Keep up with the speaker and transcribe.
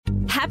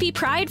Happy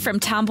Pride from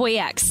Tomboy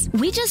X.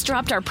 We just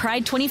dropped our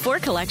Pride 24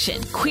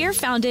 collection. Queer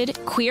founded,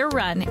 queer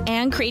run,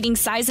 and creating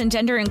size and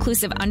gender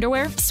inclusive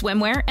underwear,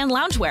 swimwear, and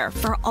loungewear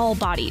for all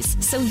bodies,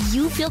 so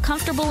you feel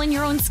comfortable in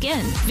your own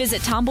skin.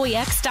 Visit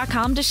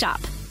tomboyx.com to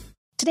shop.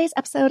 Today's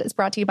episode is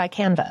brought to you by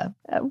Canva.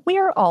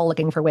 We're all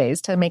looking for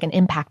ways to make an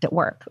impact at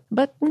work,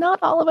 but not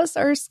all of us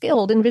are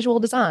skilled in visual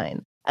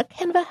design.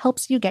 Canva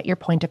helps you get your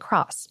point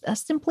across,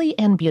 simply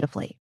and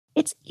beautifully.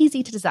 It's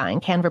easy to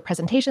design Canva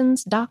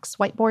presentations, docs,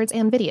 whiteboards,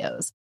 and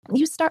videos.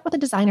 You start with a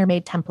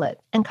designer-made template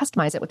and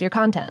customize it with your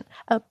content.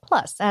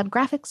 Plus, add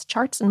graphics,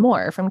 charts, and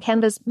more from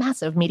Canva's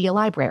massive media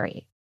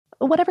library.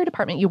 Whatever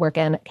department you work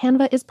in,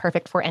 Canva is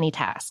perfect for any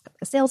task.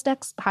 Sales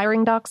decks,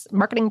 hiring docs,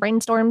 marketing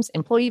brainstorms,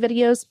 employee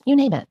videos, you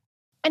name it.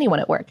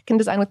 Anyone at work can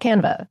design with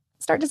Canva.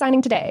 Start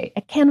designing today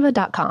at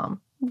canva.com.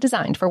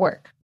 Designed for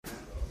work.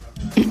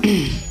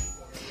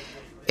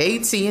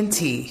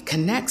 AT&T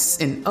connects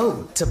an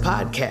ode to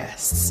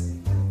podcasts.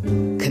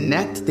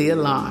 Connect the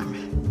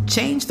alarm.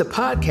 Change the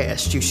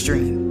podcast you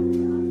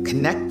stream.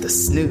 Connect the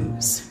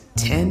snooze.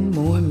 10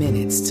 more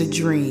minutes to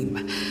dream.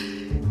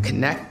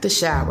 Connect the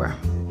shower.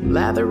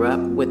 Lather up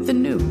with the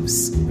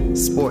news.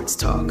 Sports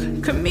talk,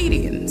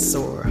 comedians,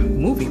 or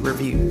movie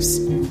reviews.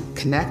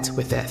 Connect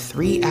with that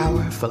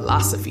 3-hour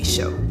philosophy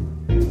show.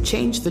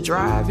 Change the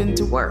drive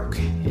into work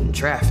in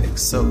traffic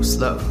so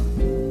slow.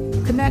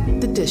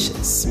 Connect the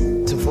dishes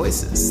to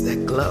voices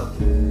that glow.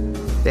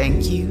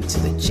 Thank you to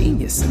the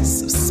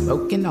geniuses of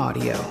spoken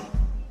audio.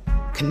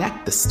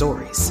 Connect the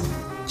stories.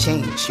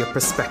 Change your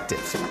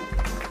perspective.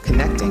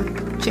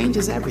 Connecting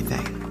changes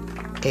everything.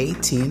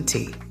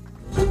 AT&T.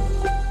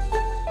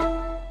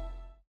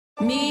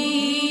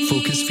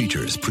 Focus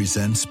Features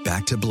presents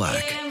Back to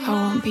Black. I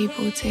want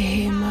people to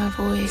hear my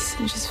voice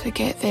and just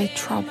forget their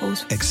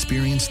troubles.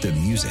 Experience the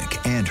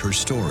music and her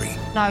story.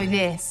 Know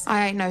this.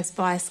 I ain't no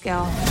Spice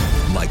Girl.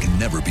 Like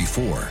never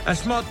before.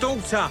 That's my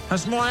daughter.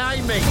 That's my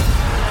Amy.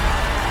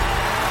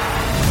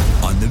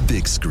 On the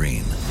big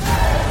screen.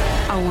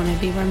 I want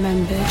to be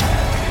remembered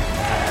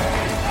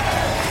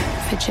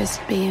for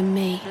just being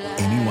me.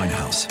 Amy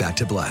Winehouse, Back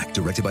to Black.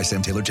 Directed by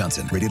Sam Taylor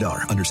Johnson. Rated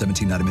R. Under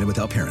 17, not a minute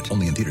without parent.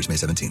 Only in theaters May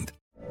 17th.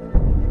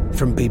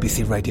 From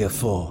BBC Radio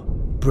 4,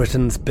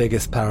 Britain's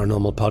biggest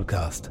paranormal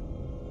podcast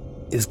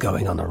is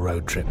going on a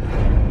road trip.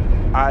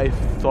 I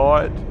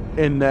thought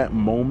in that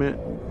moment,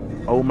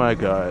 oh my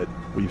God,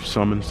 we've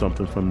summoned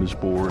something from this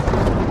board.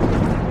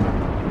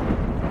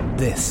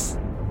 This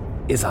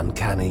is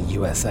Uncanny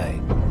USA.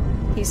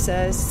 He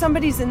says,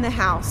 somebody's in the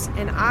house,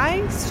 and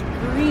I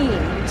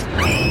screamed.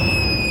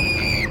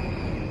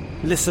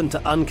 Listen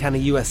to Uncanny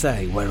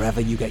USA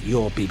wherever you get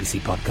your BBC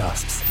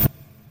podcasts,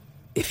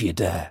 if you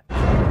dare.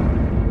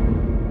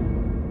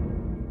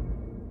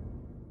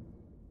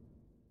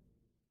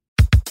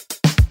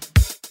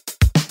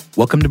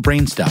 Welcome to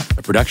Brainstuff,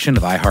 a production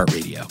of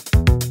iHeartRadio.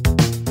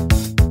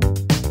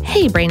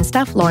 Hey,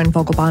 Brainstuff, Lauren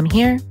Vogelbaum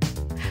here.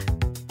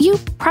 You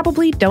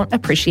probably don't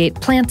appreciate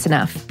plants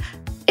enough.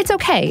 It's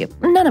okay,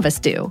 none of us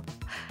do.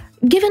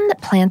 Given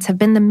that plants have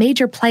been the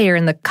major player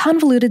in the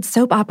convoluted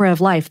soap opera of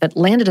life that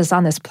landed us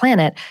on this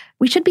planet,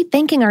 we should be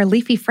thanking our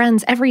leafy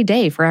friends every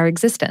day for our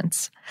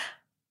existence.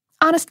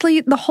 Honestly,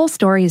 the whole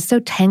story is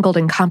so tangled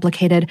and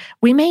complicated,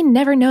 we may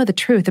never know the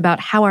truth about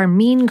how our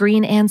mean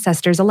green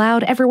ancestors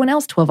allowed everyone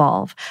else to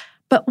evolve.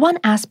 But one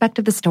aspect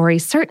of the story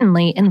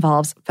certainly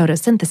involves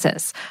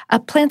photosynthesis, a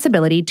plant's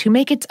ability to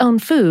make its own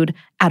food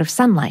out of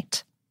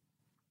sunlight.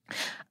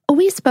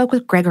 We spoke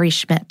with Gregory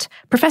Schmidt,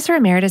 professor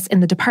emeritus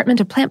in the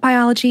Department of Plant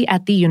Biology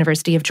at the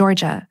University of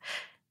Georgia.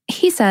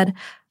 He said,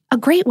 a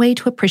great way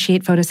to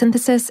appreciate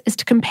photosynthesis is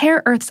to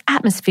compare Earth's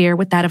atmosphere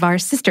with that of our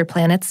sister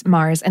planets,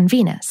 Mars and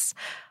Venus.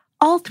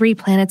 All three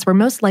planets were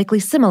most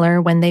likely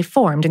similar when they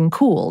formed and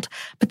cooled,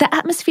 but the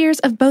atmospheres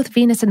of both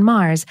Venus and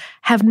Mars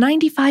have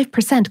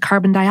 95%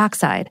 carbon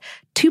dioxide,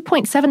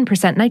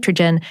 2.7%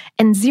 nitrogen,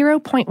 and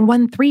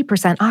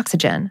 0.13%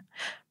 oxygen.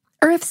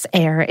 Earth's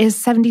air is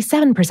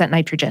 77%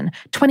 nitrogen,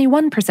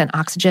 21%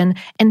 oxygen,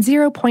 and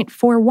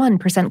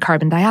 0.41%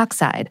 carbon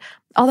dioxide,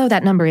 although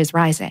that number is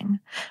rising.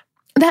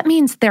 That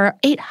means there are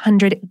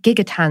 800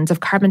 gigatons of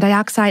carbon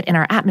dioxide in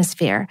our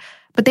atmosphere,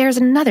 but there's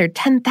another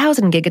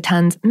 10,000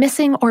 gigatons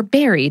missing or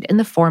buried in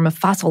the form of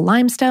fossil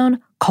limestone,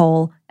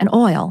 coal, and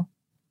oil.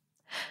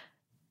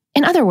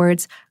 In other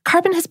words,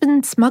 carbon has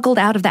been smuggled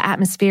out of the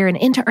atmosphere and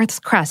into Earth's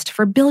crust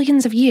for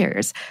billions of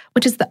years,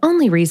 which is the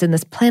only reason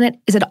this planet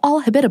is at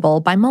all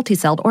habitable by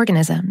multicelled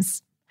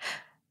organisms.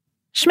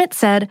 Schmidt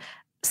said,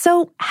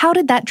 so how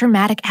did that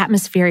dramatic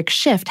atmospheric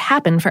shift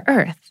happen for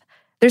Earth?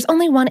 There's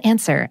only one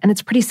answer, and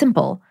it's pretty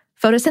simple: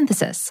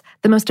 photosynthesis,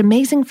 the most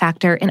amazing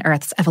factor in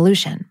Earth's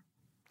evolution.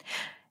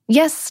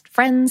 Yes,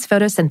 friends,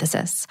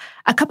 photosynthesis.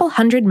 A couple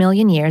 100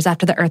 million years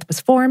after the Earth was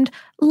formed,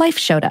 life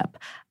showed up,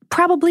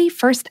 probably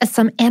first as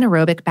some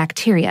anaerobic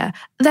bacteria,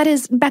 that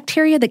is,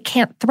 bacteria that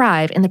can't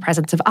thrive in the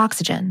presence of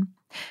oxygen.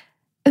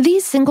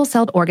 These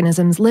single-celled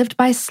organisms lived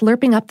by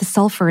slurping up the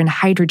sulfur and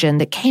hydrogen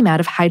that came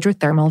out of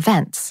hydrothermal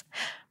vents.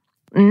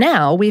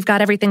 Now we've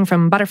got everything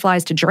from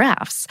butterflies to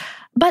giraffes,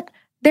 but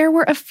There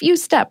were a few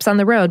steps on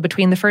the road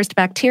between the first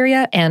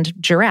bacteria and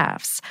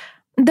giraffes.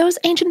 Those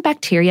ancient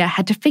bacteria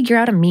had to figure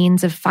out a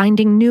means of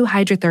finding new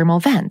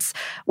hydrothermal vents,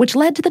 which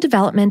led to the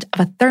development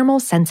of a thermal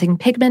sensing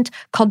pigment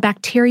called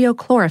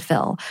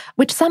bacteriochlorophyll,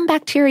 which some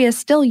bacteria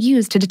still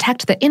use to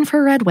detect the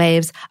infrared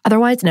waves,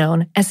 otherwise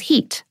known as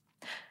heat.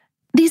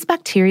 These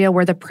bacteria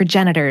were the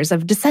progenitors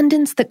of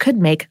descendants that could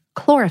make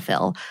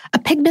chlorophyll, a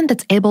pigment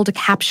that's able to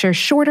capture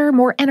shorter,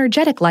 more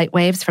energetic light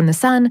waves from the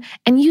sun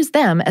and use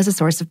them as a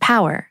source of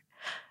power.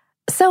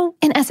 So,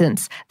 in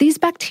essence, these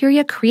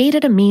bacteria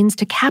created a means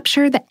to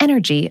capture the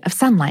energy of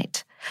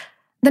sunlight.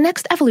 The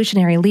next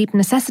evolutionary leap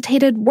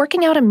necessitated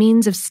working out a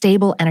means of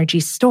stable energy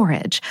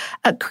storage,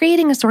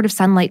 creating a sort of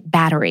sunlight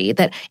battery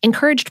that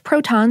encouraged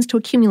protons to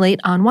accumulate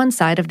on one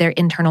side of their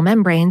internal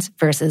membranes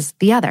versus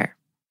the other.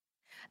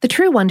 The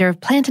true wonder of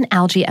plant and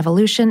algae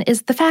evolution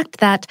is the fact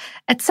that,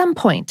 at some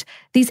point,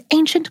 these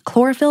ancient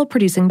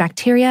chlorophyll-producing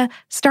bacteria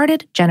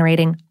started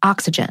generating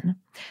oxygen.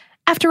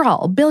 After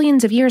all,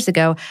 billions of years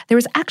ago, there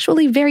was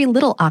actually very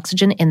little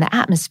oxygen in the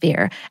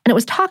atmosphere, and it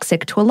was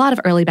toxic to a lot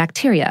of early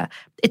bacteria.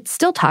 It's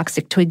still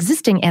toxic to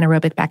existing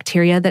anaerobic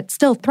bacteria that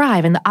still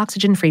thrive in the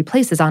oxygen-free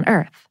places on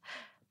Earth.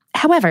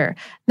 However,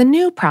 the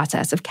new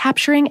process of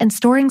capturing and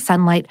storing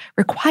sunlight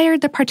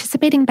required the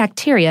participating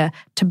bacteria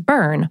to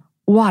burn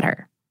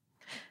water.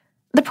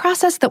 The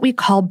process that we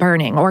call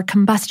burning or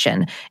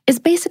combustion is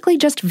basically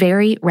just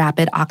very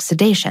rapid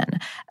oxidation,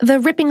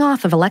 the ripping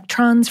off of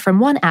electrons from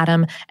one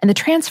atom and the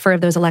transfer of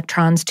those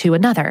electrons to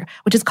another,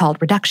 which is called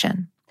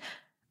reduction.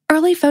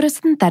 Early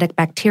photosynthetic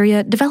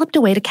bacteria developed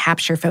a way to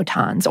capture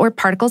photons, or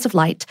particles of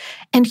light,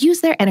 and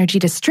use their energy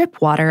to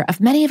strip water of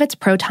many of its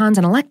protons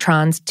and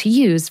electrons to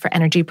use for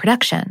energy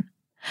production.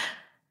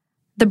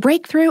 The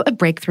breakthrough of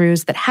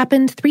breakthroughs that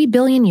happened 3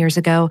 billion years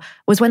ago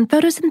was when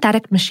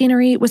photosynthetic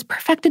machinery was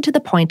perfected to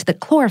the point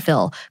that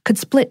chlorophyll could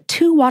split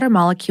 2 water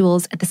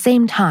molecules at the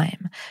same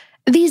time.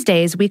 These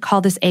days, we call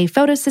this a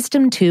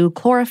photosystem II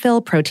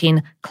chlorophyll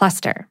protein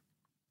cluster.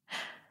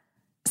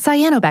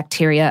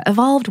 Cyanobacteria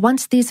evolved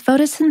once these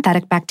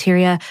photosynthetic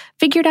bacteria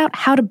figured out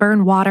how to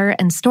burn water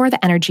and store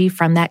the energy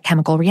from that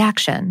chemical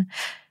reaction.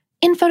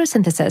 In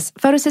photosynthesis,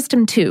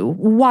 photosystem II,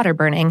 water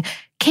burning,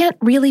 can't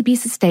really be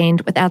sustained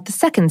without the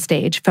second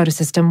stage,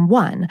 photosystem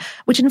I,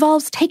 which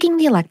involves taking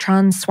the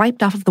electrons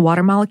swiped off of the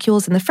water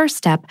molecules in the first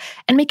step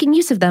and making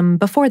use of them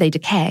before they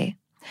decay.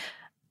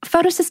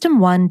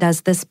 Photosystem I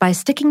does this by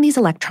sticking these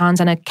electrons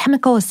on a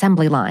chemical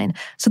assembly line,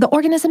 so the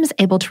organism is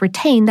able to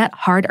retain that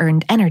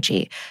hard-earned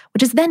energy,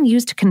 which is then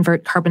used to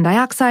convert carbon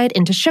dioxide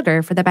into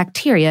sugar for the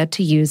bacteria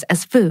to use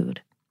as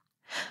food.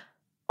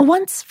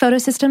 Once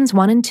photosystems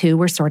I and II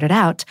were sorted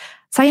out,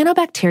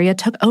 cyanobacteria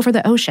took over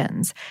the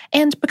oceans,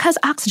 and because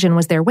oxygen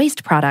was their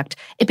waste product,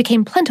 it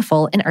became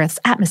plentiful in Earth's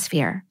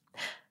atmosphere.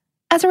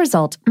 As a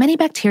result, many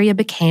bacteria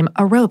became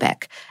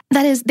aerobic.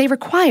 That is, they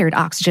required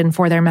oxygen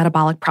for their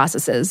metabolic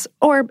processes,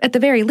 or at the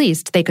very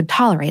least, they could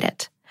tolerate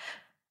it.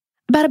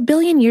 About 1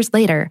 billion years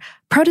later,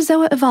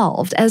 protozoa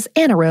evolved as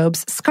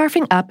anaerobes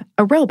scarfing up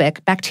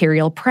aerobic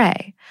bacterial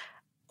prey.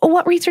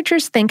 What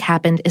researchers think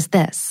happened is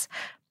this.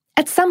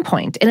 At some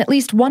point in at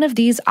least one of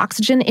these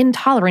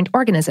oxygen-intolerant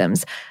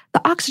organisms,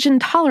 the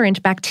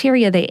oxygen-tolerant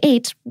bacteria they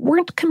ate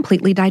weren't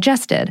completely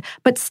digested,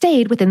 but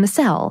stayed within the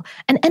cell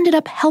and ended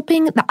up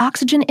helping the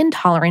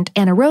oxygen-intolerant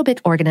anaerobic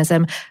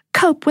organism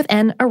cope with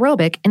an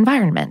aerobic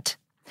environment.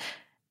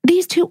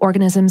 These two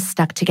organisms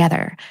stuck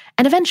together,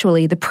 and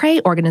eventually the prey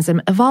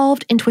organism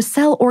evolved into a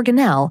cell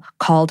organelle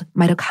called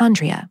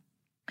mitochondria.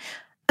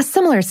 A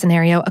similar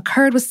scenario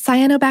occurred with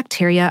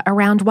cyanobacteria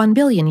around 1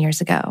 billion years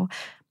ago.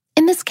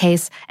 In this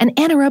case, an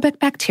anaerobic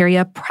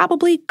bacteria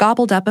probably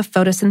gobbled up a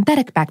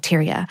photosynthetic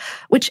bacteria,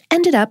 which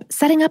ended up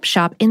setting up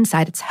shop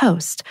inside its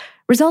host,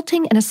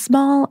 resulting in a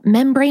small,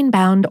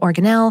 membrane-bound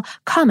organelle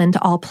common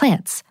to all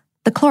plants,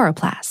 the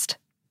chloroplast.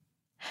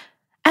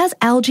 As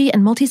algae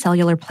and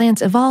multicellular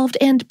plants evolved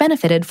and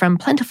benefited from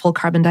plentiful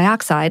carbon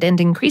dioxide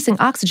and increasing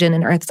oxygen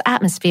in Earth's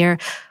atmosphere,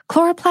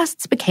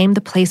 chloroplasts became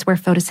the place where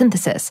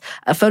photosynthesis,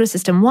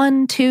 photosystem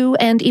I, II,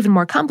 and even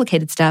more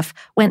complicated stuff,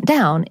 went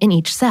down in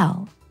each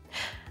cell.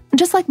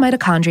 Just like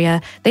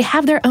mitochondria, they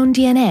have their own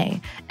DNA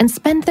and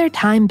spend their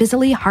time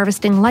busily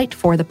harvesting light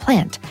for the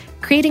plant,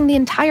 creating the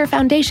entire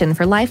foundation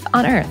for life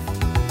on Earth.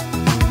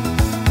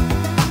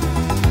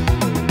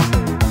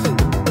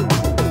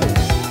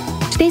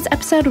 Today's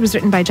episode was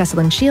written by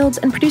Jessalyn Shields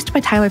and produced by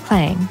Tyler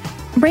Klang.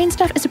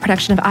 Brainstuff is a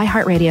production of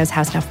iHeartRadio's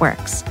How Stuff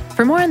Works.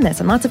 For more on this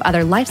and lots of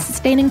other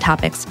life-sustaining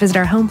topics, visit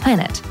our home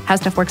planet,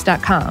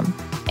 howstuffworks.com.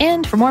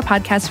 And for more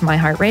podcasts from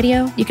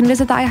iHeartRadio, you can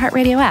visit the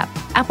iHeartRadio app,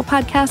 Apple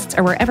Podcasts,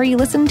 or wherever you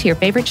listen to your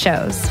favorite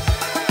shows.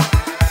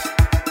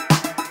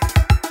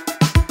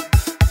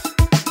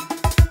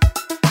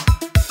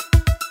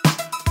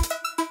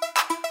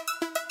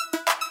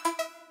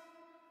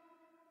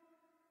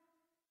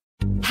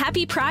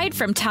 Happy Pride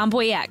from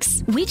Tomboy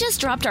X. We just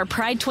dropped our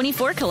Pride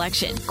 24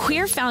 collection.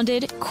 Queer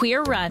founded,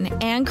 queer run,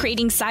 and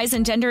creating size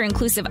and gender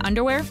inclusive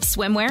underwear,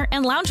 swimwear,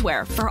 and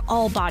loungewear for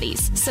all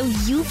bodies, so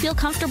you feel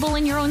comfortable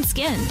in your own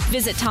skin.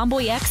 Visit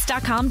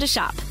tomboyx.com to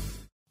shop.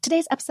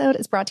 Today's episode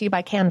is brought to you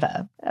by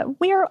Canva.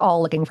 We're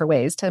all looking for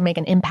ways to make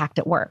an impact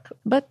at work,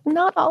 but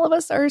not all of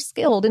us are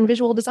skilled in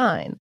visual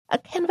design.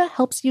 Canva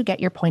helps you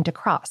get your point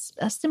across,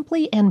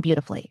 simply and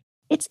beautifully.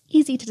 It's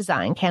easy to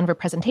design Canva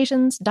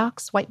presentations,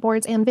 docs,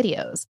 whiteboards, and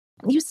videos.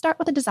 You start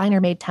with a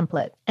designer-made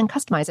template and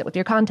customize it with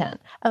your content.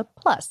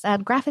 Plus,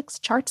 add graphics,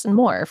 charts, and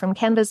more from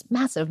Canva's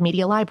massive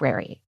media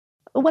library.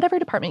 Whatever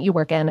department you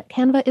work in,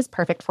 Canva is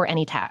perfect for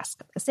any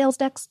task. Sales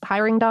decks,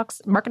 hiring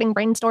docs, marketing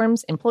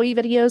brainstorms, employee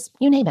videos,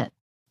 you name it.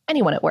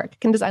 Anyone at work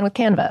can design with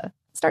Canva.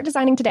 Start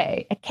designing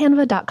today at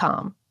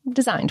canva.com.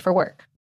 Designed for work.